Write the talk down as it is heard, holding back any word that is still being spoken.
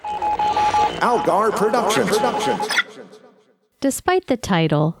Algar Productions. Despite the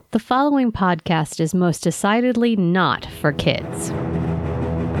title, the following podcast is most decidedly not for kids.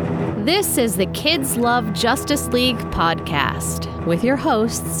 This is the Kids Love Justice League podcast with your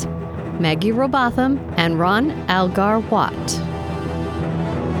hosts, Maggie Robotham and Ron Algar Watt.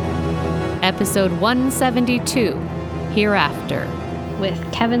 Episode 172, Hereafter,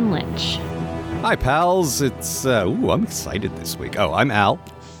 with Kevin Lynch. Hi, pals. It's, I'm excited this week. Oh, I'm Al.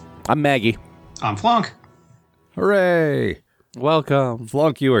 I'm Maggie. I'm Flonk. Hooray. Welcome.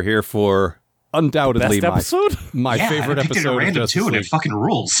 Flonk, you are here for undoubtedly Best episode? my Yeah, favorite I picked episode it at of random Justice too, and League. it fucking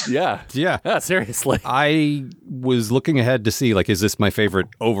rules. Yeah. Yeah. Seriously. I was looking ahead to see, is this my favorite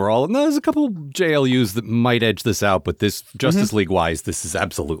overall? And there's a couple JLUs that might edge this out, but this, Justice League-wise, this is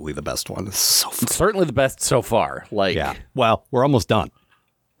absolutely the best one. This is so fun. It's certainly the best so far. Yeah. Well, we're almost done.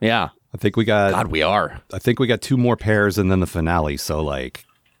 Yeah. I think we got... God, we are. I think we got 2 more pairs and then the finale, so,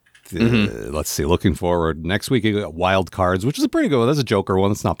 let's see, looking forward. Next week, we got Wild Cards, which is a pretty good one. That's a Joker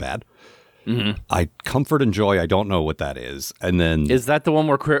one. That's not bad. I Comfort and Joy, I don't know what that is. And then... Is that the one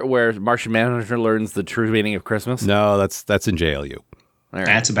where Martian Manhunter learns the true meaning of Christmas? No, that's in JLU. All right.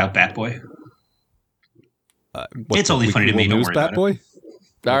 That's about Batboy. It's only funny to me. Don't worry about Batboy?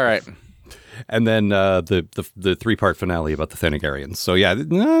 All right. And then the 3-part finale about the Thanagarians. So yeah,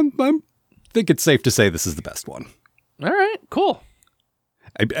 I think it's safe to say this is the best one. All right. Cool.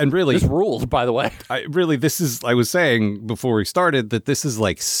 And really, This rules, by the way. I was saying before we started that this is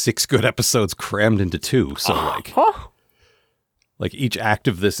 6 good episodes crammed into 2. So each act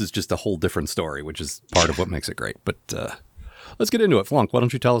of this is just a whole different story, which is part of what makes it great. But let's get into it. Flonk, why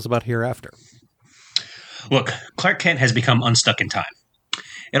don't you tell us about Hereafter? Look, Clark Kent has become unstuck in time.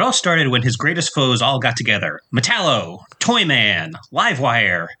 It all started when his greatest foes all got together. Metallo, Toyman,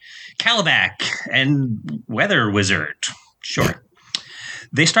 Livewire, Calabac, and Weather Wizard. Sure.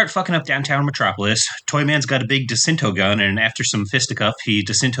 They start fucking up downtown Metropolis. Toyman's got a big Jacinto gun, and after some fisticuff, he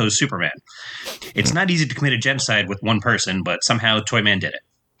Jacinto's Superman. It's not easy to commit a genocide with one person, but somehow Toyman did it.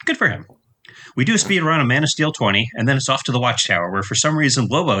 Good for him. We do a speed run of Man of Steel 20, and then it's off to the Watchtower, where for some reason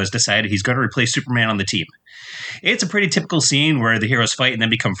Lobo has decided he's going to replace Superman on the team. It's a pretty typical scene where the heroes fight and then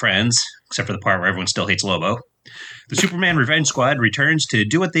become friends, except for the part where everyone still hates Lobo. The Superman Revenge Squad returns to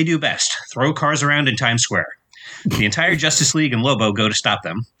do what they do best, throw cars around in Times Square. The entire Justice League and Lobo go to stop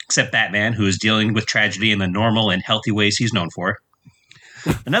them, except Batman, who is dealing with tragedy in the normal and healthy ways he's known for.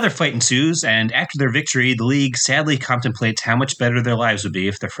 Another fight ensues, and after their victory, the League sadly contemplates how much better their lives would be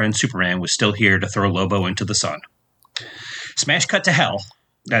if their friend Superman was still here to throw Lobo into the sun. Smash cut to hell.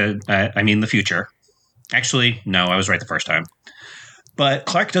 The future. Actually, no, I was right the first time. But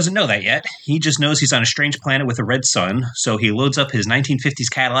Clark doesn't know that yet. He just knows he's on a strange planet with a red sun, so he loads up his 1950s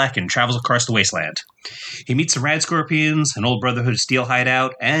Cadillac and travels across the wasteland. He meets some Rad Scorpions, an old Brotherhood of Steel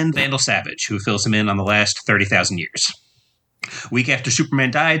hideout, and Vandal Savage, who fills him in on the last 30,000 years. A week after Superman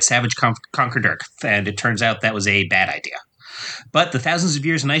died, Savage conquered Earth, and it turns out that was a bad idea. But the thousands of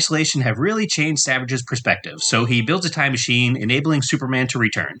years in isolation have really changed Savage's perspective, so he builds a time machine, enabling Superman to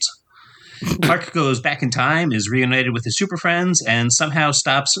return. Clark goes back in time, is reunited with his super friends, and somehow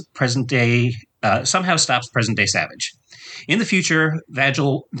stops present-day Savage. In the future,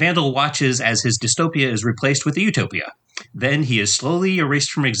 Vandal watches as his dystopia is replaced with a utopia. Then he is slowly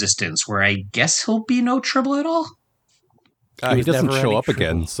erased from existence, where I guess he'll be no trouble at all? He doesn't show up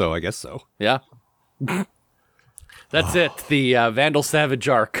again, so I guess so. Yeah. That's it. The Vandal Savage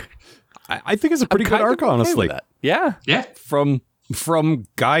arc. I think it's a pretty good arc, honestly. Yeah. Yeah. From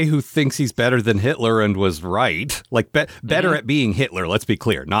guy who thinks he's better than Hitler and was right, better at being Hitler, let's be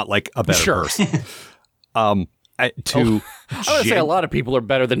clear, not like a better person. I would say a lot of people are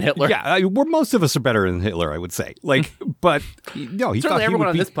better than Hitler. Yeah, most of us are better than Hitler, I would say. But no, he thought everyone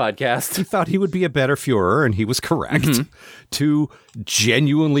on this podcast. He thought he would be a better Führer, and he was correct. To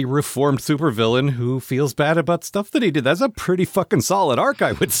genuinely reformed supervillain who feels bad about stuff that he did. That's a pretty fucking solid arc,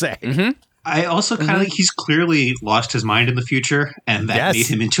 I would say. I also kind of he's clearly lost his mind in the future, and that made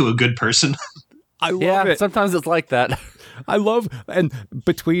him into a good person. I love it. Sometimes it's like that. And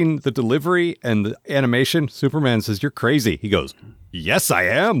between the delivery and the animation, Superman says, "You're crazy." He goes, "Yes, I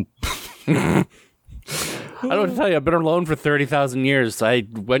am." I don't know what to tell you. I've been alone for 30,000 years. I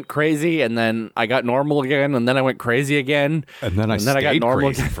went crazy, and then I got normal again, and then I went crazy again. And then I got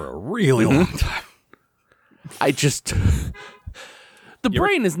normal crazy for a really long time. The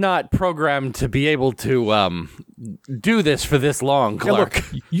brain is not programmed to be able to do this for this long, Clark.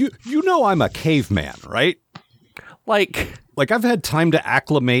 Yeah, look, you know I'm a caveman, right? Like I've had time to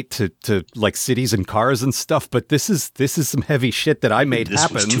acclimate to cities and cars and stuff, but this is some heavy shit that I made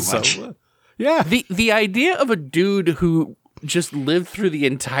happen. Was too much. Yeah. The idea of a dude who just lived through the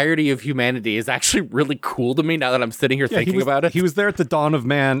entirety of humanity is actually really cool to me now that I'm sitting here thinking about it. He was there at the dawn of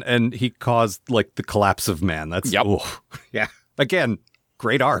man, and he caused like the collapse of man. That's yeah. Again,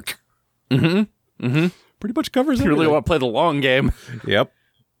 great arc. Pretty much covers You everything. really want to play the long game. Yep.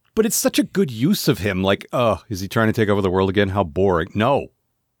 But it's such a good use of him. Like, is he trying to take over the world again? How boring. No.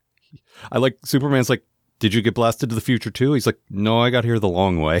 I like Superman's like, did you get blasted to the future too? He's like, no, I got here the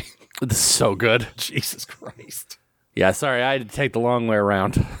long way. This is so good. Jesus Christ. Yeah, sorry, I had to take the long way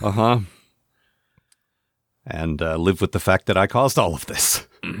around. Uh-huh. And live with the fact that I caused all of this.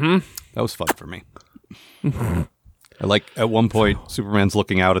 Mm-hmm. That was fun for me. I like at one point Superman's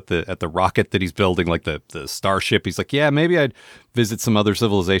looking out at the rocket that he's building, like the starship. He's like, yeah, maybe I'd visit some other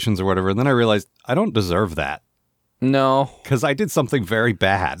civilizations or whatever. And then I realized I don't deserve that. No. Because I did something very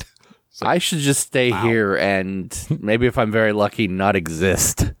bad. So, I should just stay here and maybe if I'm very lucky, not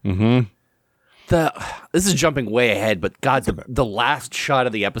exist. Mm-hmm. This is jumping way ahead, but God, the last shot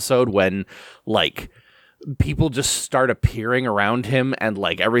of the episode when like people just start appearing around him and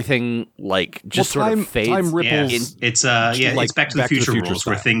like everything like just sort of fades. Time ripples. Yeah, it's it's Back to the Future rules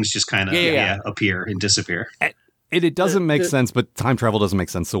style. where things just kind of appear and disappear. It doesn't make sense, but time travel doesn't make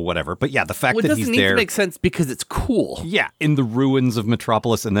sense, so whatever. But yeah, the fact that he's there... It doesn't need to make sense because it's cool. Yeah, in the ruins of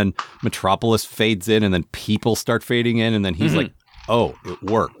Metropolis, and then Metropolis fades in, and then people start fading in, and then he's like, oh, it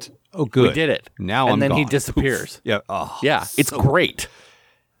worked. Oh, good. We did it. Now and I'm then gone. He disappears. Poof. Yeah. Oh, yeah, it's great.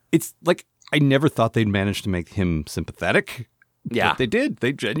 It's like, I never thought they'd manage to make him sympathetic. Yeah. But they did.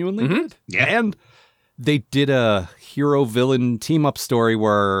 They genuinely did. Yeah. And they did a hero-villain team-up story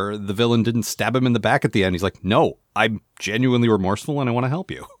where the villain didn't stab him in the back at the end. He's like, no, I'm genuinely remorseful and I want to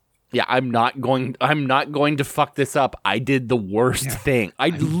help you. Yeah, I'm not going to fuck this up. I did the worst thing. I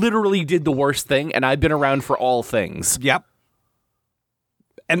literally did the worst thing, and I've been around for all things. Yep.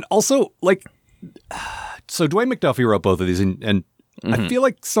 And also, like, so Dwayne McDuffie wrote both of these, and I feel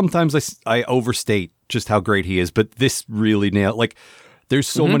like sometimes I overstate just how great he is, but this really nailed, like, there's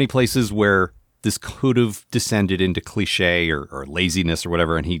so many places where this could have descended into cliche or laziness or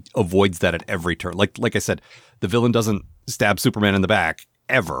whatever, and he avoids that at every turn. Like I said, the villain doesn't stab Superman in the back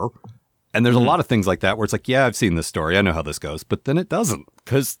ever, and there's a lot of things like that where it's like, yeah, I've seen this story, I know how this goes, but then it doesn't,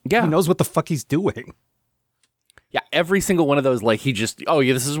 because he knows what the fuck he's doing. Yeah, every single one of those, like, he just, oh,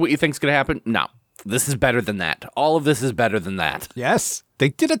 yeah, this is what you think's going to happen? No, this is better than that. All of this is better than that. Yes, they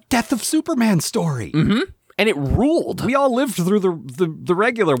did a Death of Superman story. Mm-hmm. And it ruled. We all lived through the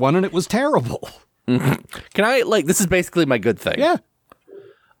regular one, and it was terrible. Can I, like, this is basically my good thing. Yeah.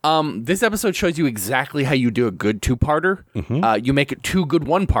 This episode shows you exactly how you do a good two-parter. You make it two good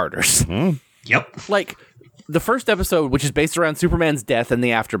one-parters. Yep. Like, the first episode, which is based around Superman's death and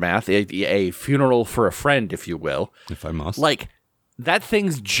the aftermath, a funeral for a friend, if you will. If I must. Like, that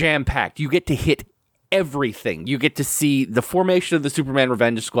thing's jam-packed. You get to hit everything. You get to see the formation of the Superman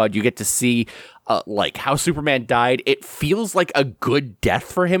Revenge Squad. You get to see like how Superman died. It feels like a good death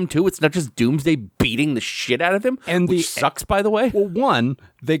for him too. It's not just Doomsday beating the shit out of him, and which sucks, by the way. Well, one,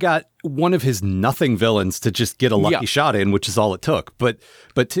 they got one of his nothing villains to just get a lucky shot in, which is all it took. But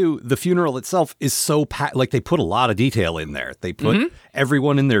two, the funeral itself is so like they put a lot of detail in there. They put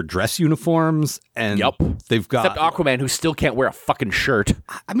everyone in their dress uniforms, and they've got except Aquaman, who still can't wear a fucking shirt.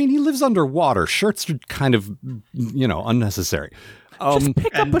 I mean, he lives underwater. Shirts are kind of, unnecessary. Just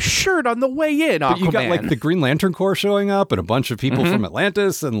pick up a shirt on the way in, Aquaman. But you got like the Green Lantern Corps showing up and a bunch of people from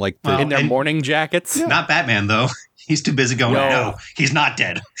Atlantis and like in their morning jackets. Yeah. Not Batman though. He's too busy going, no, he's not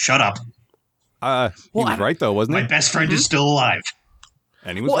dead. Shut up. He was right though, wasn't he? My best friend is still alive.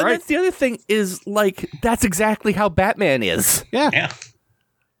 And he was right. And that's the other thing is like that's exactly how Batman is. Yeah.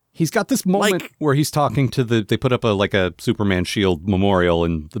 He's got this moment where he's talking to they put up a Superman shield memorial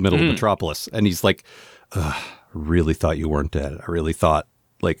in the middle of Metropolis, and he's like, really thought you weren't dead. I really thought,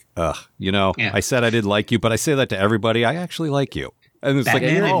 I said I didn't like you, but I say that to everybody. I actually like you. And it's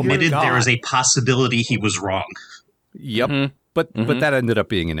Batman like, admitted there was a possibility he was wrong. Yep. But that ended up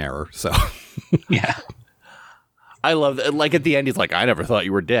being an error. So yeah. I love that. Like at the end, he's like, I never thought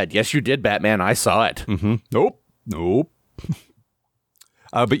you were dead. Yes, you did, Batman. I saw it. Nope.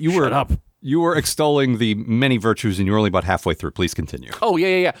 But you were extolling the many virtues, and you're only about halfway through. Please continue. Oh,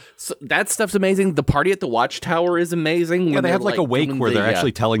 yeah. So that stuff's amazing. The party at the Watchtower is amazing. Yeah, they have like a wake where they're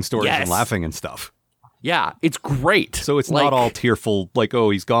actually telling stories and laughing and stuff. Yeah, it's great. So it's not all tearful, like,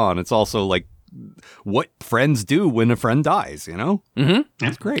 oh, he's gone. It's also like what friends do when a friend dies, you know? Mm-hmm.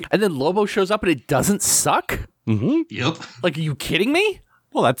 It's great. And then Lobo shows up and it doesn't suck? Mm-hmm. Yep. Like, are you kidding me?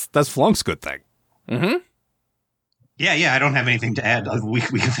 Well, that's Flunk's good thing. Mm-hmm. Yeah, I don't have anything to add. We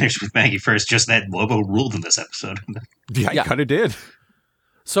can finish with Maggie first. Just that Lobo ruled in this episode. Yeah, he kind of did.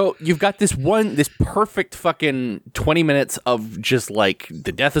 So you've got this perfect fucking 20 minutes of just like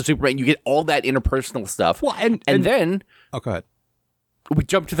the death of Superman. You get all that interpersonal stuff. Well, and then oh, go ahead. We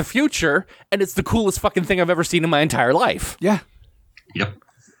jump to the future, and it's the coolest fucking thing I've ever seen in my entire life. Yeah. Yep.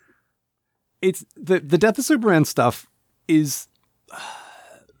 It's the death of Superman stuff is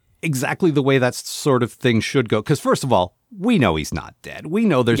exactly the way that sort of thing should go. Because first of all, we know he's not dead. We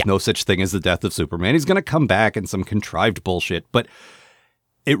know there's no such thing as the death of Superman. He's going to come back in some contrived bullshit. But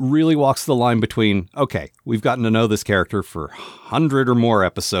it really walks the line between, okay, we've gotten to know this character for 100 or more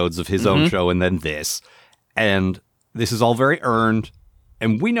episodes of his own show and then this. And this is all very earned.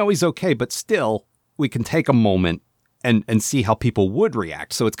 And we know he's okay, but still, we can take a moment and see how people would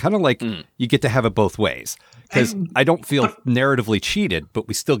react. So it's kind of like you get to have it both ways. Because I don't feel narratively cheated, but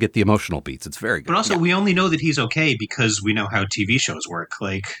we still get the emotional beats. It's very good. But also, we only know that he's okay because we know how TV shows work.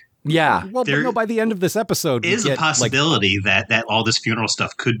 Like, yeah. Well, but no, by the end of this episode, is a possibility that all this funeral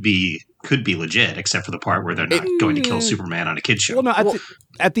stuff could be legit, except for the part where they're not going to kill Superman on a kid's show. Well, no,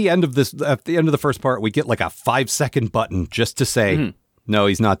 at the end of the first part, we get like a 5-second button just to say, no,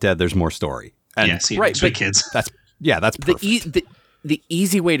 he's not dead. There's more story. And yeah, see, right, sweet kids. That's perfect. The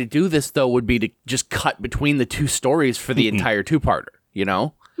easy way to do this, though, would be to just cut between the two stories for the entire two-parter. You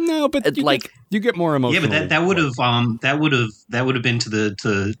know? No, but you get more emotional. Yeah, but that would have been to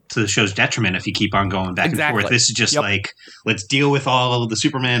the show's detriment if you keep on going back and forth. This is just like, let's deal with all of the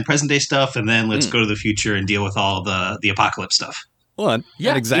Superman present day stuff, and then let's go to the future and deal with all the apocalypse stuff. Well, and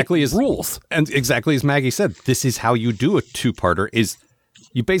exactly as rules, and exactly as Maggie said, this is how you do a two-parter. Is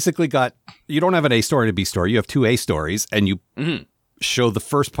you basically you don't have an A story and a B story. You have two A stories, and you show the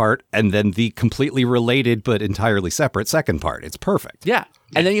first part and then the completely related but entirely separate second part. It's perfect. Yeah.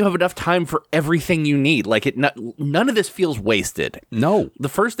 And then you have enough time for everything you need. Like none of this feels wasted. No. The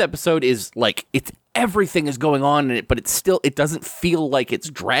first episode is like everything is going on in it, but it doesn't feel like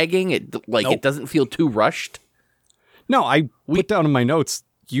it's dragging. It doesn't feel too rushed. No, I put down in my notes,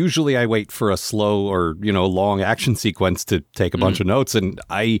 usually I wait for a slow or, long action sequence to take a bunch of notes, and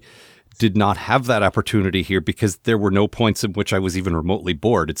I did not have that opportunity here because there were no points in which I was even remotely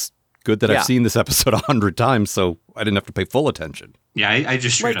bored. It's good that I've seen this episode 100 times, so I didn't have to pay full attention. Yeah, I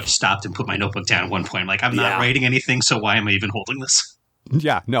just straight up stopped and put my notebook down at one point. I'm like, I'm not writing anything, so why am I even holding this?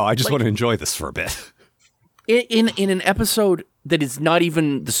 Yeah, no, I just want to enjoy this for a bit. In an episode that is not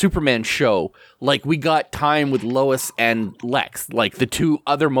even the Superman show, like, we got time with Lois and Lex, like the two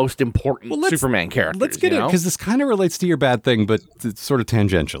other most important Superman characters. Let's get it, because this kind of relates to your bad thing, but it's sort of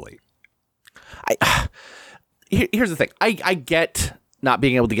tangentially. Here's the thing. I get not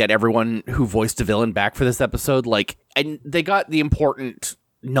being able to get everyone who voiced a villain back for this episode. Like, and they got the important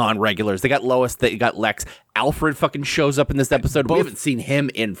non-regulars. They got Lois. They got Lex. Alfred fucking shows up in this episode. We haven't seen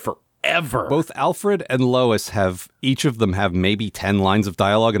him in forever. Both Alfred and Lois each of them have maybe 10 lines of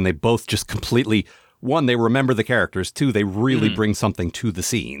dialogue, and they both just completely, one, they remember the characters. Two, they really bring something to the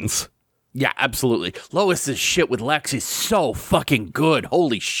scenes. Yeah, absolutely. Lois's shit with Lex is so fucking good.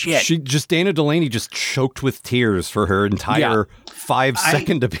 Holy shit. Dana Delaney just choked with tears for her entire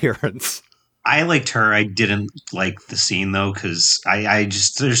 5-second appearance. I liked her. I didn't like the scene, though, because I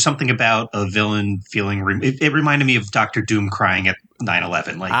just, there's something about a villain feeling, it reminded me of Dr. Doom crying at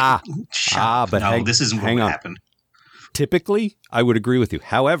 9/11. Like, this isn't what happened. Typically, I would agree with you.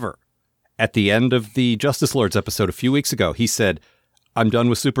 However, at the end of the Justice Lords episode a few weeks ago, he said, I'm done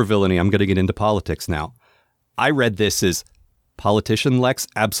with supervillainy. I'm going to get into politics now. I read this as politician Lex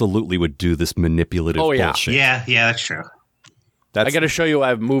absolutely would do this manipulative bullshit. Yeah, that's true. I got to show you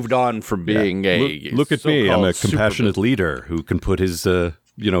I've moved on from being Look at me. I'm a compassionate leader who can put his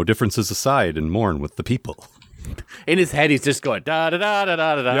differences aside and mourn with the people. In his head, he's just going da da da da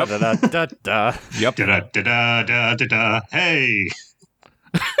da da da da da da. Yep. Da da da da da da. Hey.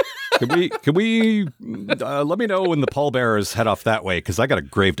 Can we let me know when the pallbearers head off that way, because I got a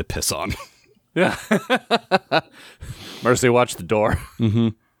grave to piss on. Yeah. Mercy, watch the door. Mm-hmm.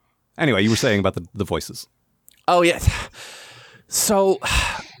 Anyway, you were saying about the voices. Oh, yes. So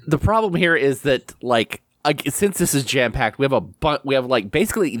the problem here is that, like, since this is jam-packed, we have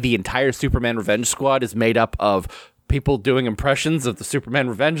basically the entire Superman Revenge Squad is made up of people doing impressions of the Superman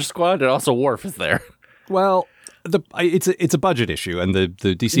Revenge Squad, and also Worf is there. Well, it's a budget issue, and the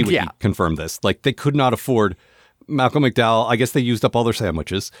DC Wiki confirmed this. Like, they could not afford Malcolm McDowell. I guess they used up all their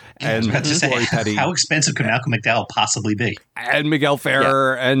sandwiches. And Lori Petty. How expensive could Malcolm McDowell possibly be? And Miguel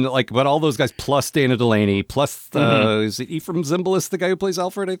Ferrer, and but all those guys, plus Dana Delaney, plus is it Ephraim Zimbalist, the guy who plays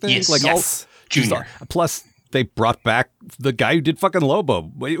Alfred? I think. Yes. Junior. Plus, they brought back the guy who did fucking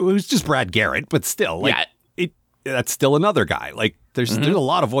Lobo. It was just Brad Garrett, but still, that's still another guy. Like, there's a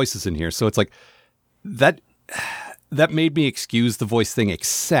lot of voices in here, so it's like that. that made me excuse the voice thing,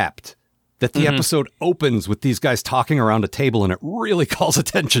 except that the episode opens with these guys talking around a table, and it really calls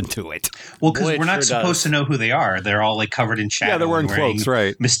attention to it. Well, because we're not supposed to know who they are. They're all like covered in shadow. Yeah, they're wearing cloaks,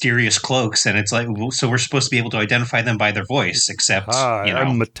 right? Mysterious cloaks, and it's like, so we're supposed to be able to identify them by their voice, except,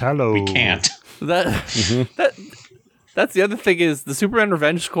 I'm Metallo. we can't. That's the other thing is the Superman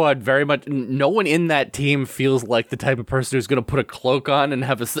Revenge Squad very much, no one in that team feels like the type of person who's going to put a cloak on and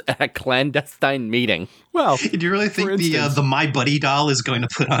have a clandestine meeting. Well, do you really think the My Buddy doll is going to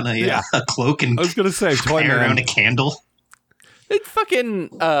put on a cloak and I was going to say, carry around a candle? It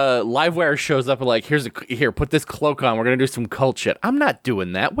fucking Livewire shows up and like, here, put this cloak on. We're going to do some cult shit. I'm not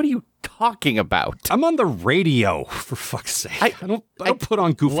doing that. What are you talking about? I'm on the radio, for fuck's sake. I don't put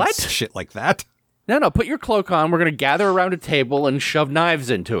on goofy shit like that. No, put your cloak on. We're going to gather around a table and shove knives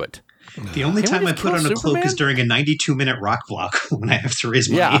into it. The only time I put on a cloak is during a 92-minute rock vlog when I have to raise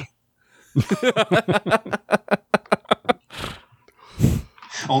money.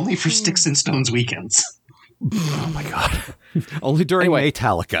 Only for Sticks and Stones weekends. Oh my god. Only during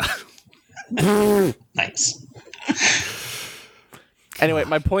Metallica. Nice. Anyway,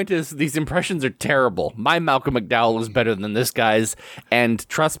 my point is these impressions are terrible. My Malcolm McDowell was better than this guy's, and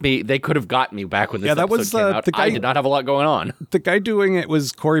trust me, they could have got me back when this episode came out. I did not have a lot going on. The guy doing it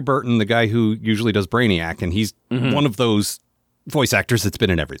was Corey Burton, the guy who usually does Brainiac, and he's one of those voice actors that's been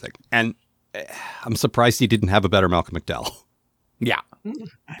in everything. And I'm surprised he didn't have a better Malcolm McDowell. Yeah.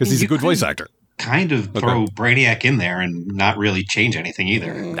 Because he's a good voice actor. Kind of throw Brainiac in there and not really change anything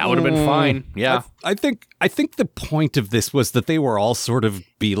either. That would have been fine. Yeah. I think the point of this was that they were all sort of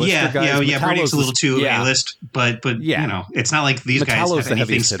B-lister guys. Yeah, Brainiac's a little too A-list, but it's not like these guys have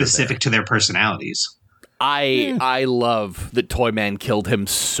anything specific to their personalities. I love that Toyman killed him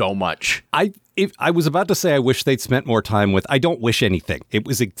so much. I was about to say I wish they'd spent more time with. I don't wish anything. It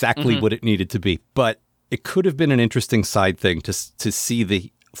was exactly what it needed to be, but it could have been an interesting side thing to see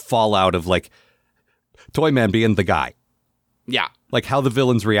the fallout of like Toyman being the guy. Yeah. Like how the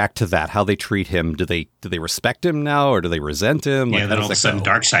villains react to that, how they treat him. Do they respect him now or do they resent him? Yeah, then all of a sudden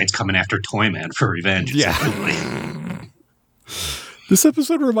Darkseid's coming after Toyman for revenge. Yeah. This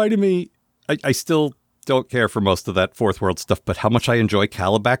episode reminded me, I still don't care for most of that Fourth World stuff, but how much I enjoy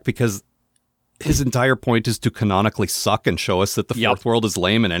Calabac because his entire point is to canonically suck and show us that the Fourth World is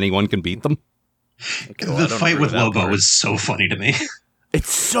lame and anyone can beat them. Okay, the fight with Lobo was so funny to me. It's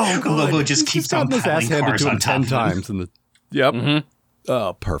so good. Lobo just keeps on his ass handed to him 10 times.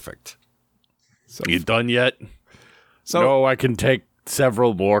 Oh, perfect. So, you done yet? So, no, I can take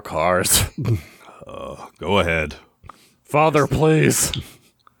several more cars. Go ahead. Father, please.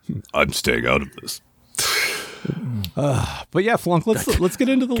 I'm staying out of this. But yeah, Flunk, let's get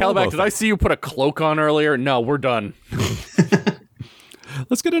into the Calabac, Lobo did I see you put a cloak on earlier? No, we're done.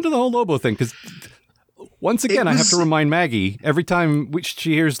 Let's get into the whole Lobo thing, because once again, I have to remind Maggie, every time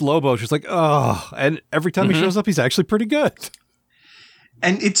she hears Lobo, she's like, oh, and every time he shows up, he's actually pretty good.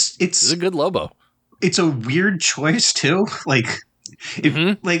 And it's a good Lobo. It's a weird choice, too. Like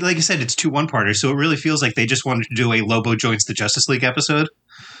I said, it's 2 one-parters, so it really feels like they just wanted to do a Lobo joins the Justice League episode.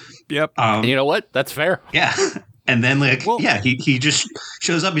 Yep. And you know what? That's fair. Yeah. And then, he just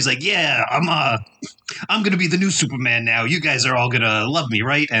shows up. He's like, yeah, I'm going to be the new Superman now. You guys are all going to love me,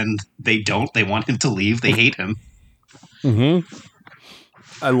 right? And they don't. They want him to leave. They hate him.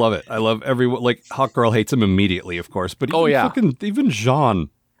 Mm-hmm. I love it. I love everyone. Like, Hawkgirl hates him immediately, of course. But even Jean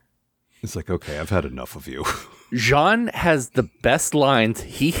is like, okay, I've had enough of you. Jean has the best lines.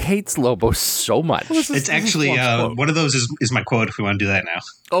 He hates Lobo so much. It's actually one of those is my quote if we want to do that now.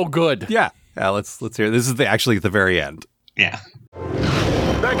 Oh, good. Yeah. Let's hear it. This is actually at the very end. Yeah.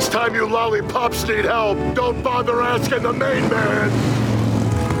 Next time you lollipops need help, don't bother asking the main man.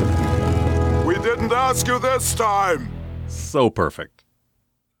 We didn't ask you this time. So perfect.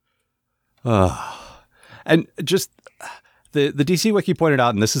 And just the DC Wiki pointed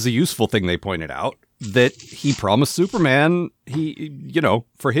out, and this is a useful thing they pointed out, that he promised Superman,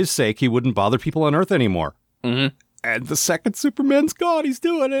 for his sake, he wouldn't bother people on Earth anymore. Mm-hmm. And the second Superman's gone, he's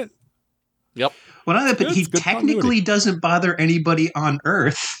doing it. Yep. Well, but he technically doesn't bother anybody on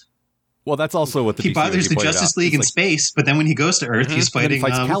Earth. Well, that's also what he bothers the Justice League in space, but then when he goes to Earth, he's fighting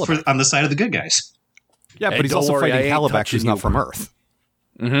on the side of the good guys. Yeah, but he's also fighting Calabac, who's not from Earth.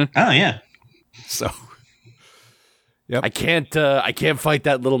 Mm-hmm. Oh, yeah. So, yep. I can't fight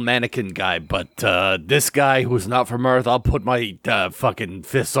that little mannequin guy, but this guy who's not from Earth, I'll put my fucking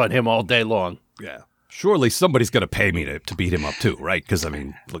fists on him all day long. Yeah. Surely somebody's going to pay me to beat him up too, right? Because,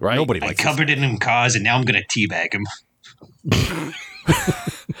 look, nobody likes I covered it in cause, and now I'm going to teabag him.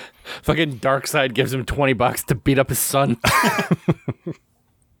 Fucking Darkseid gives him $20 to beat up his son.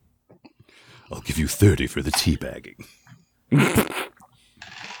 I'll give you 30 for the teabagging. Yeah.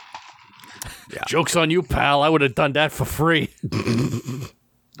 Joke's on you, pal. I would have done that for free.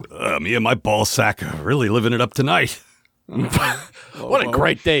 Me and my ball sack are really living it up tonight. What a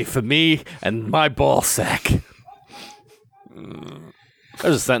great day for me and my ball sack.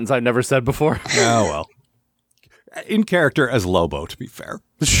 There's a sentence I've never said before. Oh, well. In character as Lobo, to be fair.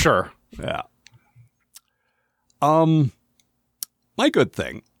 Sure. Yeah. My good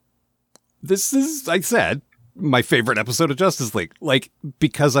thing. This is, I said, my favorite episode of Justice League. Like,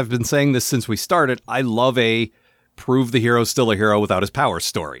 because I've been saying this since we started, I love a prove the hero's still a hero without his powers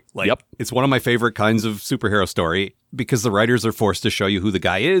story. Like, yep. It's one of my favorite kinds of superhero story because the writers are forced to show you who the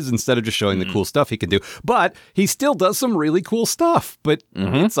guy is instead of just showing the cool stuff he can do. But he still does some really cool stuff, but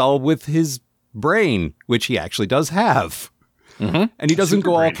it's all with his brain, which he actually does have. And he doesn't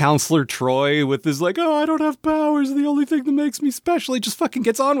go all Counselor Troy with his like, oh, I don't have powers. The only thing that makes me special. He just fucking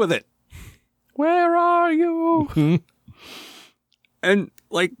gets on with it. Where are you? And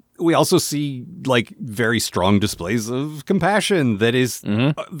like, we also see like very strong displays of compassion that is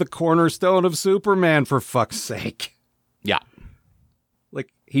the cornerstone of Superman, for fuck's sake. Yeah.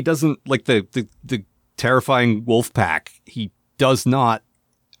 Like, he doesn't, like the terrifying wolf pack, he does not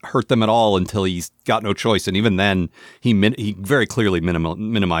hurt them at all until he's got no choice. And even then, he very clearly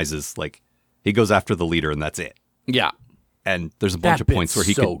minimizes, like, he goes after the leader and that's it. Yeah. And there's a bunch of points where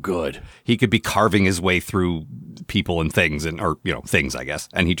he could be carving his way through people and things things, I guess.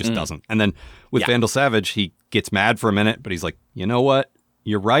 And he just doesn't. And then with Vandal Savage, he gets mad for a minute, but he's like, you know what?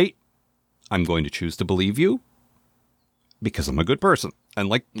 You're right. I'm going to choose to believe you because I'm a good person. And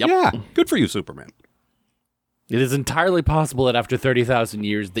like, yeah, good for you, Superman. It is entirely possible that after 30,000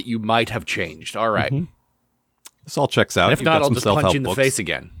 years that you might have changed. All right. This all checks out. And if not, I'll just punch you in the face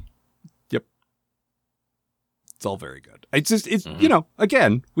again. Yep. It's all very good. It's just,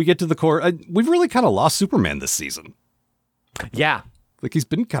 again, we get to the core. We've really kind of lost Superman this season. Yeah. Like, he's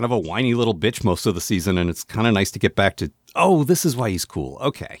been kind of a whiny little bitch most of the season, and it's kind of nice to get back to, oh, this is why he's cool.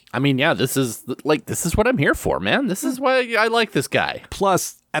 Okay. I mean, yeah, this is what I'm here for, man. This is why I like this guy.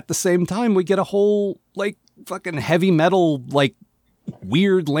 Plus, at the same time, we get a whole, like, fucking heavy metal, like,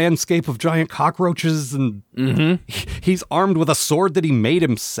 weird landscape of giant cockroaches, and he's armed with a sword that he made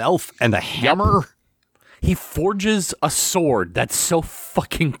himself and a hammer. He forges a sword. That's so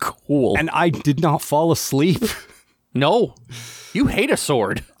fucking cool. And I did not fall asleep. No. You hate a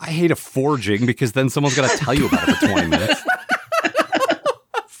sword. I hate a forging because then someone's got to tell you about it for 20 minutes.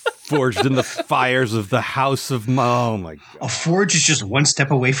 Forged in the fires of the house of oh my god. A forge is just one step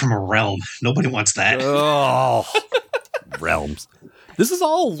away from a realm. Nobody wants that. Oh, realms. This is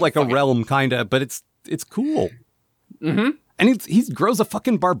all like a realm kind of, but it's cool. And he grows a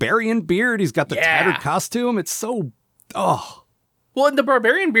fucking barbarian beard. He's got the tattered costume. It's so Well, and the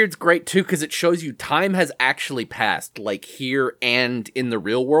barbarian beard's great too because it shows you time has actually passed, like here and in the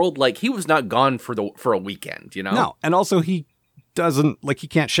real world. Like he was not gone for a weekend, you know? No, and also he doesn't, like, he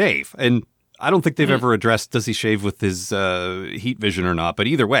can't shave. And I don't think they've ever addressed, does he shave with his heat vision or not? But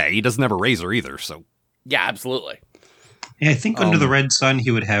either way, he doesn't have a razor either, so. Yeah, absolutely. Yeah, I think under the red sun,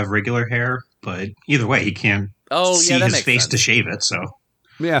 he would have regular hair, but either way, he can't see his face to shave it, so.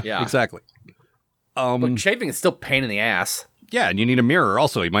 Yeah, exactly. But shaving is still a pain in the ass. Yeah, and you need a mirror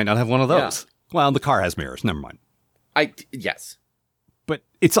also. You might not have one of those. Yeah. Well, the car has mirrors. Never mind. Yes. But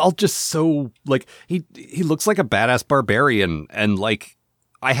it's all just so, like, he looks like a badass barbarian, and like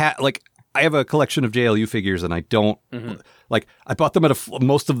I have a collection of JLU figures, and I don't like, I bought them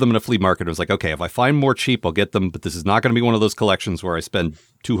most of them at a flea market. I was like, okay, if I find more cheap, I'll get them, but this is not going to be one of those collections where I spend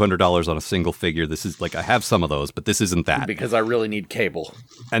 $200 on a single figure. This is like, I have some of those, but this isn't that. Because I really need cable.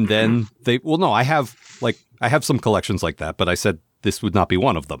 And then I have some collections like that, but I said this would not be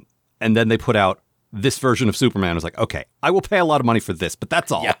one of them. And then they put out this version of Superman. I was like, okay, I will pay a lot of money for this, but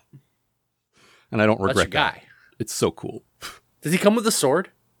that's all. Yeah. And I don't regret that. It's so cool. Does he come with a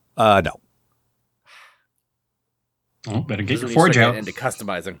sword? No. Oh, better get your forge out. Into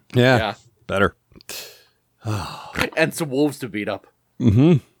customizing. Yeah. Better. And some wolves to beat up.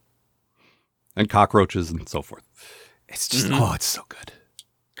 And cockroaches and so forth. It's just, it's so good.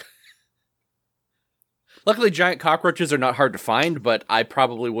 Luckily, giant cockroaches are not hard to find, but I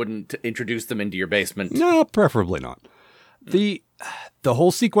probably wouldn't introduce them into your basement. No, preferably not. The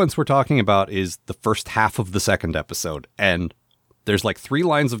whole sequence we're talking about is the first half of the second episode, and there's like 3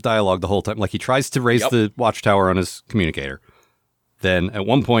 lines of dialogue the whole time. Like, he tries to raise the watchtower on his communicator. Then at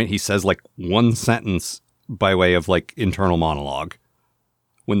one point he says like one sentence by way of like internal monologue.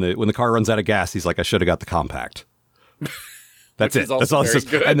 When the car runs out of gas, he's like, I should have got the compact. That's it. That's all it says.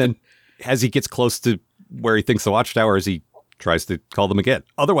 Good. And then as he gets close to where he thinks the watchtower is, he tries to call them again.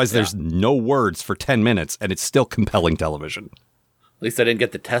 Otherwise, there's no words for 10 minutes, and it's still compelling television. At least I didn't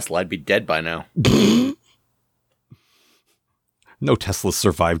get the Tesla. I'd be dead by now. No Teslas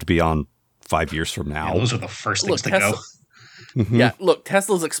survived beyond 5 years from now. Yeah, those are the first things to go. Mm-hmm. Yeah, look,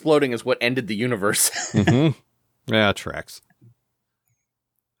 Tesla's exploding is what ended the universe. Yeah, it tracks.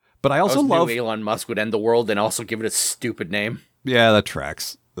 But I also knew love Elon Musk would end the world and also give it a stupid name. Yeah, that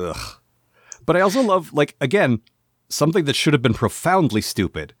tracks. Ugh. But I also love, like, again, something that should have been profoundly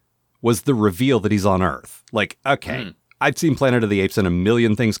stupid was the reveal that he's on Earth. Like, okay, I've seen Planet of the Apes and a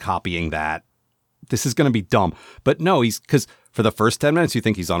million things copying that. This is going to be dumb. But no, because for the first 10 minutes, you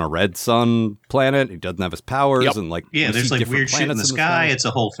think he's on a red sun planet. He doesn't have his powers. And like, yeah, there's like weird shit in the sky. It's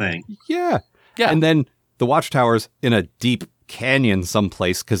a whole thing. Yeah. And then the watchtower's in a deep canyon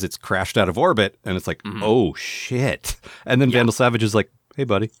someplace because it's crashed out of orbit. And it's like, oh, shit. And then Vandal Savage is like, hey,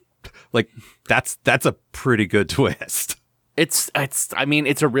 buddy. Like, that's a pretty good twist. It's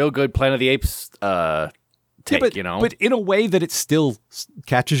a real good Planet of the Apes take, but, you know? But in a way that it still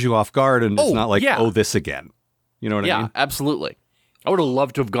catches you off guard and it's not like, this again. You know what I mean? Yeah, absolutely. I would have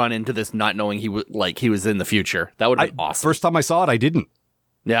loved to have gone into this not knowing he was in the future. That would have been awesome. First time I saw it, I didn't.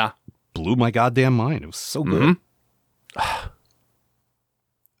 Yeah. Blew my goddamn mind. It was so good. What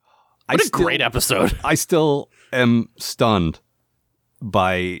a great episode. I still am stunned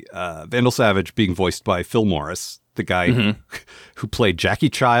by Vandal Savage being voiced by Phil Morris, the guy who played Jackie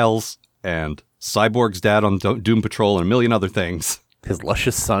Childs and Cyborg's dad on Doom Patrol and a million other things. His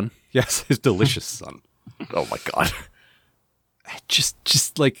luscious son. Yes, his delicious son. Oh my God.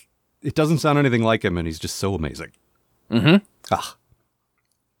 Just like, it doesn't sound anything like him, and he's just so amazing.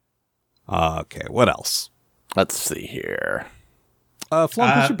 Okay, what else? Let's see here. Flunk,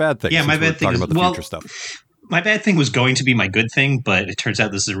 what's your bad thing? Yeah, my bad thing talking is, about the future stuff. My bad thing was going to be my good thing, but it turns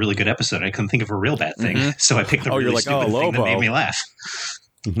out this is a really good episode. I couldn't think of a real bad thing, so I picked the really stupid thing that made me laugh.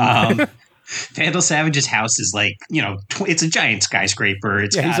 Vandal Savage's house is like, it's a giant skyscraper.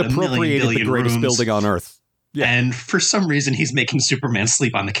 It's got he's appropriated the greatest rooms, building on Earth. Yeah. And for some reason, he's making Superman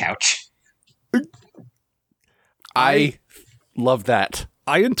sleep on the couch. I love that.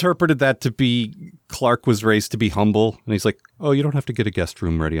 I interpreted that to be Clark was raised to be humble, and he's like, "Oh, you don't have to get a guest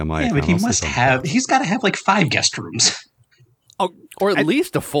room ready on my account." But he's got to have like 5 guest rooms. Or at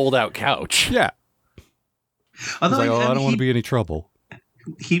least a fold-out couch. Yeah. Although he's like, I don't want to be any trouble.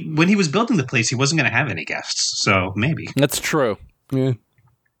 When he was building the place, he wasn't going to have any guests, so maybe. That's true. Yeah.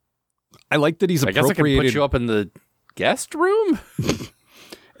 I like that he's appropriated. I guess I can put you up in the guest room?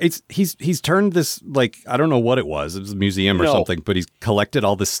 He's turned this, like, I don't know what it was. It was a museum or something, but he's collected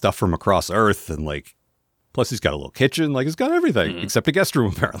all this stuff from across Earth, and like, plus he's got a little kitchen, like, he's got everything except a guest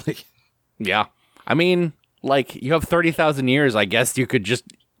room, apparently. Yeah. I mean, like, you have 30,000 years, I guess you could just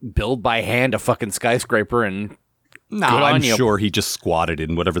build by hand a fucking skyscraper and I'm sure he just squatted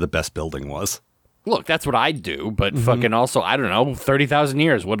in whatever the best building was. Look, that's what I'd do, but fucking also, I don't know, 30,000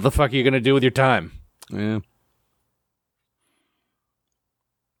 years. What the fuck are you going to do with your time? Yeah.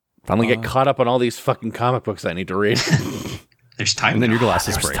 Finally get caught up on all these fucking comic books I need to read. There's time. And then your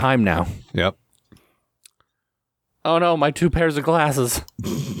glasses break. There's time now. Yep. Oh no, my 2 pairs of glasses.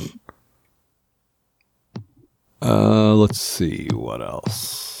 Let's see, what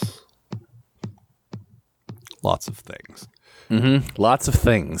else? Lots of things. Lots of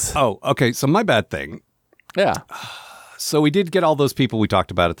things. Oh, okay, so my bad thing. Yeah. So we did get all those people we talked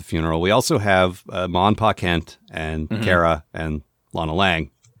about at the funeral. We also have Ma and Pa Kent and Kara and Lana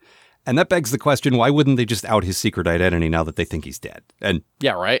Lang. And that begs the question, why wouldn't they just out his secret identity now that they think he's dead? And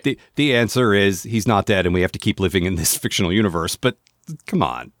yeah, right. The answer is he's not dead and we have to keep living in this fictional universe. But come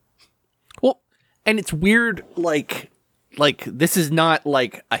on. Well, and it's weird, like this is not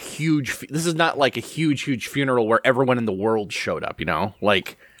like a huge funeral where everyone in the world showed up, you know?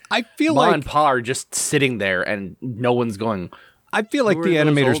 Like, I feel Ma like and Pa are just sitting there and no one's going. I feel like the those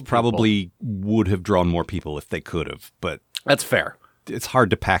animators old probably would have drawn more people if they could have, but that's fair. It's hard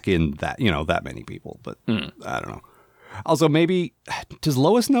to pack in that, that many people, but I don't know. Also, maybe, does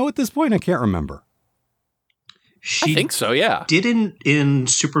Lois know at this point? I can't remember. She I think so, yeah. didn't in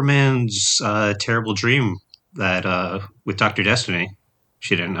Superman's terrible dream that with Dr. Destiny.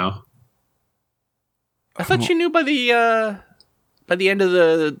 She didn't know. I thought she knew by the end of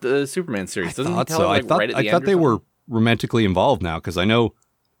the Superman series. Doesn't he tell her, like, right at the end? I thought they were romantically involved now, because I know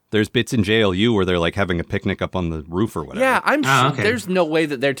there's bits in JLU where they're like having a picnic up on the roof or whatever. Yeah, I'm sure. Okay. There's no way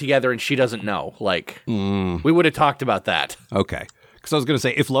that they're together and she doesn't know. Like, we would have talked about that. Okay. Because I was going to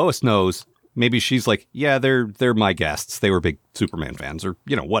say, if Lois knows, maybe she's like, yeah, they're my guests. They were big Superman fans or,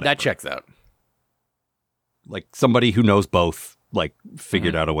 whatever. That checks out. Like somebody who knows both, like,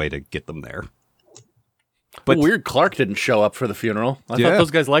 figured out a way to get them there. But weird, Clark didn't show up for the funeral. I Yeah. thought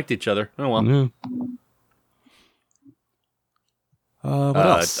those guys liked each other. Oh well. yeah. What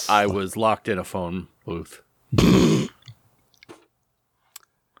else? I was locked in a phone booth.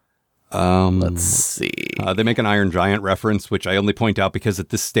 Let's see. They make an Iron Giant reference, which I only point out because at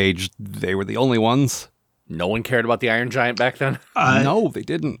this stage they were the only ones. No one cared about the Iron Giant back then. No, they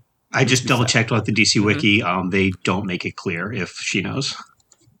didn't. I just double checked with the DC Wiki. They don't make it clear if she knows.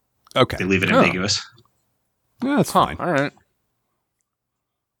 Okay, They leave it ambiguous. yeah, that's fine. All right.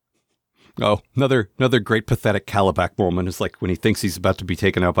 Oh, another great pathetic Calabac moment is like when he thinks he's about to be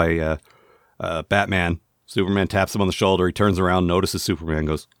taken out by Batman. Superman taps him on the shoulder. He turns around, notices Superman,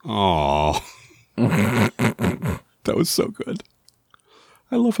 goes, "Oh." That was so good.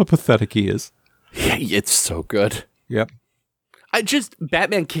 I love how pathetic he is. Yeah, it's so good. Yep.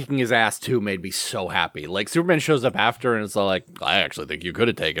 Batman kicking his ass too made me so happy. Like Superman shows up after and it's all like, I actually think you could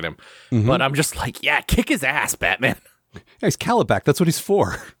have taken him. But I'm just like, yeah, kick his ass, Batman. Yeah, he's Calabac. That's what he's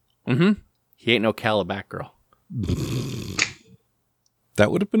for. He ain't no Calabac girl.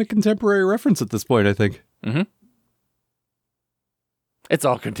 That would have been a contemporary reference at this point, I think. It's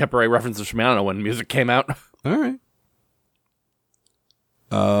all contemporary references from me. I don't know when music came out. All right.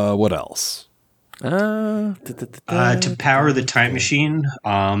 What else? To power the time machine,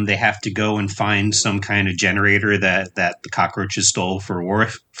 they have to go and find some kind of generator that the cockroaches stole for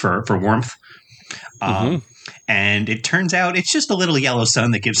warmth. And it turns out it's just a little yellow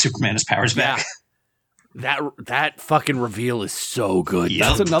sun that gives Superman his powers back. That fucking reveal is so good. Yep.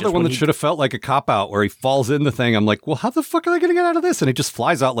 That's another one that should have felt like a cop-out where he falls in the thing. I'm like, well, how the fuck are they going to get out of this? And he just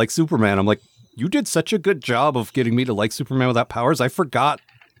flies out like Superman. I'm like, you did such a good job of getting me to like Superman without powers. I forgot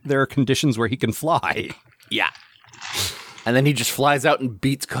there are conditions where he can fly. Yeah. And then he just flies out and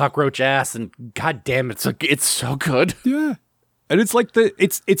beats cockroach ass, and god damn, it's so good. Yeah. And it's like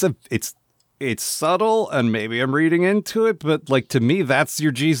it's subtle, and maybe I'm reading into it, but like to me, that's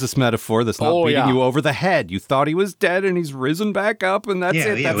your Jesus metaphor that's not beating you over the head. You thought he was dead and he's risen back up, and that's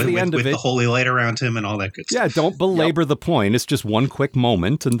it. That's the end of it. With the holy light around him and all that good stuff. Yeah, don't belabor the point. It's just one quick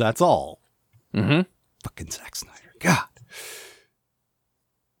moment, and that's all. Fucking Zack Snyder. God.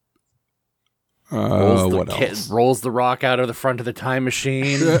 What else? Rolls the rock out of the front of the time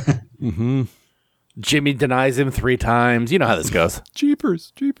machine. Jimmy denies him 3 times. You know how this goes.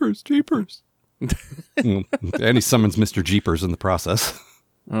 Jeepers. And he summons Mr. Jeepers in the process.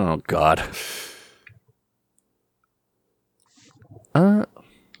 Oh, God.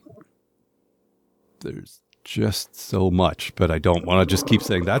 There's just so much, but I don't want to just keep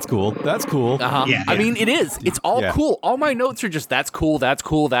saying, that's cool. That's cool. Yeah, I mean, it is. It's all cool. All my notes are just, that's cool, that's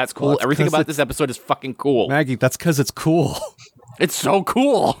cool, that's cool. Well, everything about this episode is fucking cool. Maggie, that's because it's cool. It's so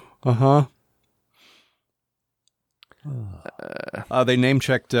cool. They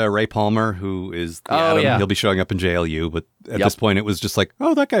name-checked Ray Palmer, who is the Atom. Yeah. He'll be showing up in JLU, but at this point it was just like,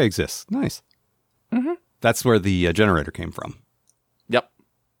 oh, that guy exists. Nice. That's where the generator came from. Yep.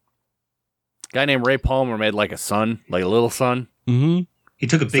 Guy named Ray Palmer made like a son, like a little son. He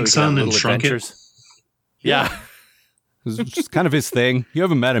took a big son and shrunk it. Yeah. It was just kind of his thing. You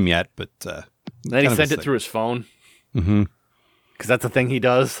haven't met him yet, but... Then he sent it through his phone. Because that's the thing he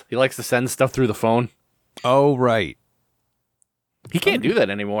does. He likes to send stuff through the phone. Oh, right. He can't do that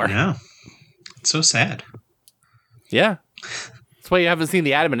anymore. No. It's so sad. Yeah. That's why you haven't seen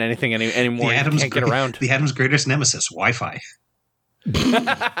the Atom in anything anymore. You can't get around. The Atom's greatest nemesis, Wi-Fi.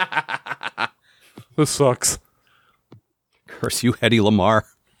 This sucks. Curse you, Hedy Lamar.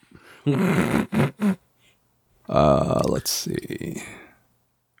 Let's see.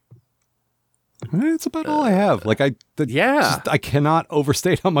 It's about all I have. Like I cannot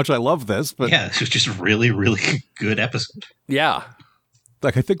overstate how much I love this. But yeah, this was just a really, really good episode. Yeah.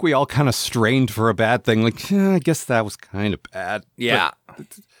 Like I think we all kind of strained for a bad thing. Like I guess that was kind of bad. Yeah.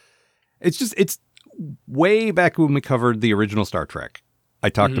 But it's way back when we covered the original Star Trek. I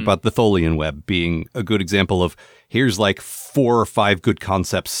talked about the Tholian web being a good example of here's like 4 or 5 good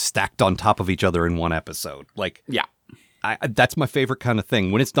concepts stacked on top of each other in one episode. Like, yeah, that's my favorite kind of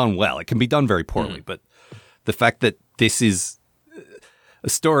thing when it's done well. It can be done very poorly, but the fact that this is a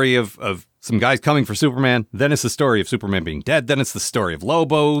story of some guys coming for Superman, then it's the story of Superman being dead, then it's the story of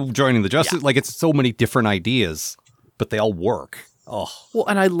Lobo joining the Justice. Like it's so many different ideas, but they all work. Oh, well,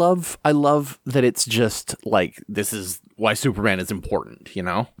 and I love that it's just like this is why Superman is important, you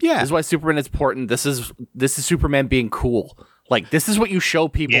know? Yeah. This is why Superman is important. This is Superman being cool. Like this is what you show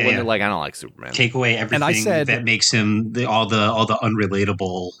people when they're like, I don't like Superman. Take away everything that makes him all the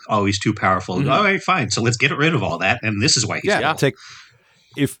unrelatable, always too powerful. All right, fine. So let's get rid of all that, and this is why he's cool. Take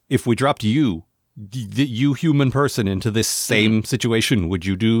if we dropped you human person into this same situation, would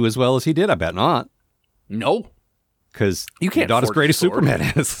you do as well as he did? I bet not. No. Because You can't not as forge great a as sword.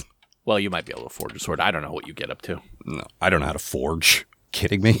 Superman is. Well, you might be able to forge a sword. I don't know what you get up to. No, I don't know how to forge.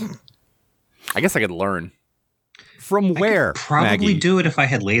 Kidding me? I guess I could learn. From where? Probably Maggie? do it if I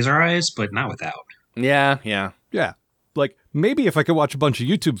had laser eyes, but not without. Yeah. Yeah. Like, maybe if I could watch a bunch of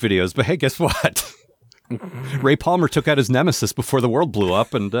YouTube videos, but hey, guess what? Ray Palmer took out his nemesis before the world blew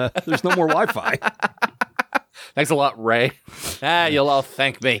up, and there's no more Wi-Fi. Thanks a lot, Ray. You'll all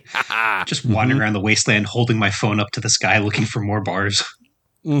thank me. Just wandering around the wasteland, holding my phone up to the sky, looking for more bars.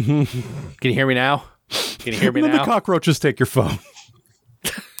 Can you hear me now? Can you hear me And then now? the cockroaches take your phone.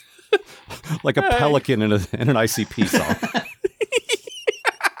 Like a pelican in an ICP song.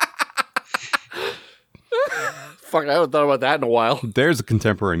 Fuck, I haven't thought about that in a while. There's a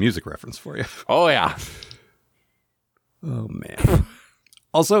contemporary music reference for you. Oh, yeah. Oh, man.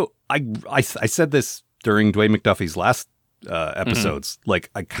 Also, I said this during Dwayne McDuffie's last episodes. Like,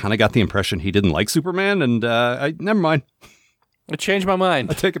 I kind of got the impression he didn't like Superman, and never mind. I changed my mind.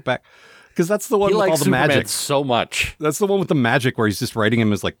 I take it back. Because that's the one He with all likes the Superman magic. so much. That's the one with the magic where he's just writing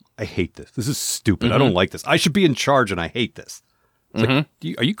him as like, I hate this. This is stupid. I don't like this. I should be in charge, and I hate this. It's like,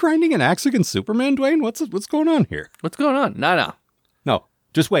 are you grinding an axe against Superman, Dwayne? What's going on here? What's going on? No. No,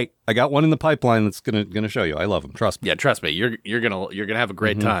 just wait. I got one in the pipeline that's gonna show you. I love him. Trust me. Yeah, trust me. You're gonna have a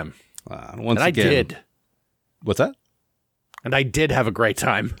great time. Once And again, I did. What's that? And I did have a great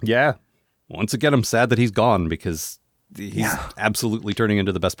time. Yeah. Once again, I'm sad that he's gone because he's absolutely turning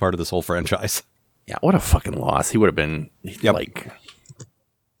into the best part of this whole franchise. Yeah, what a fucking loss. He would have been like.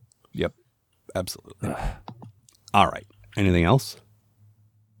 Yep. Absolutely. All right. Anything else?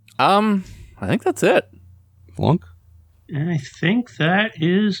 I think that's it. Flunk? I think that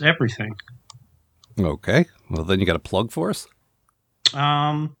is everything. Okay. Well, then you got a plug for us?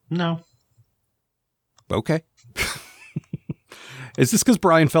 No. Okay. Is this because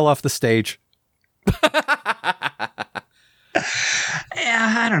Brian fell off the stage?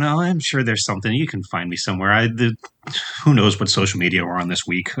 Yeah, I don't know. I'm sure there's something. You can find me somewhere. Who knows what social media we're on this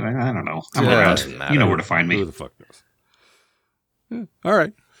week? I don't know. I'm around. You know where to find me. Who the fuck knows? Yeah. All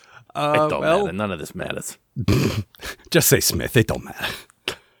right. It don't matter. None of this matters. Just say Smith. It don't matter.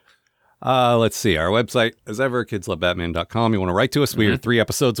 Let's see. Our website, as ever, kidslovebatman.com. You want to write to us? We are 3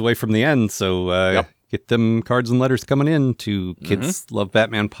 episodes away from the end, so get them cards and letters coming in to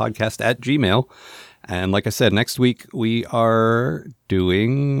kidslovebatmanpodcast@gmail.com. And like I said, next week we are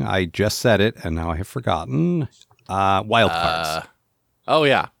doing, I just said it, and now I have forgotten, wild cards. Oh,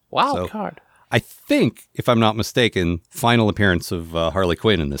 yeah. Wild card. I think, if I'm not mistaken, final appearance of Harley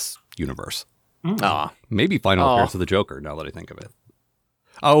Quinn in this universe. Maybe final appearance of the Joker, now that I think of it.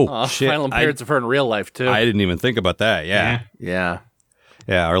 Oh, shit. Final appearance of her in real life, too. I didn't even think about that, Yeah. Yeah,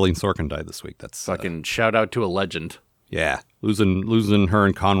 Arlene Sorkin died this week. That's Fucking shout out to a legend. Yeah, losing her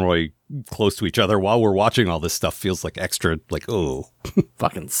and Conroy close to each other while we're watching all this stuff feels like extra, like, oh.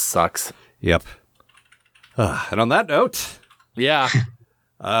 Fucking sucks. Yep. And on that note, Yeah.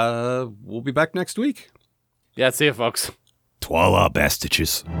 we'll be back next week. Yeah, see you, folks. Twala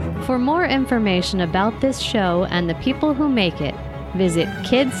bastages. For more information about this show and the people who make it, visit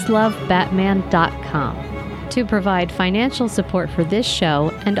kidslovebatman.com. To provide financial support for this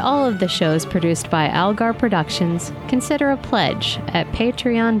show and all of the shows produced by Algar Productions, consider a pledge at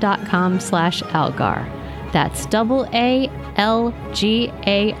patreon.com/Algar. That's AALGAR.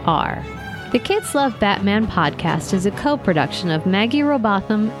 The Kids Love Batman podcast is a co-production of Maggie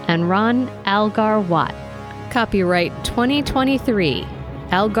Robotham and Ron Algar Watt. Copyright 2023,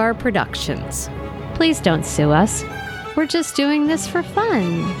 Algar Productions. Please don't sue us. We're just doing this for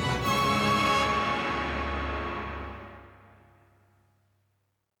fun.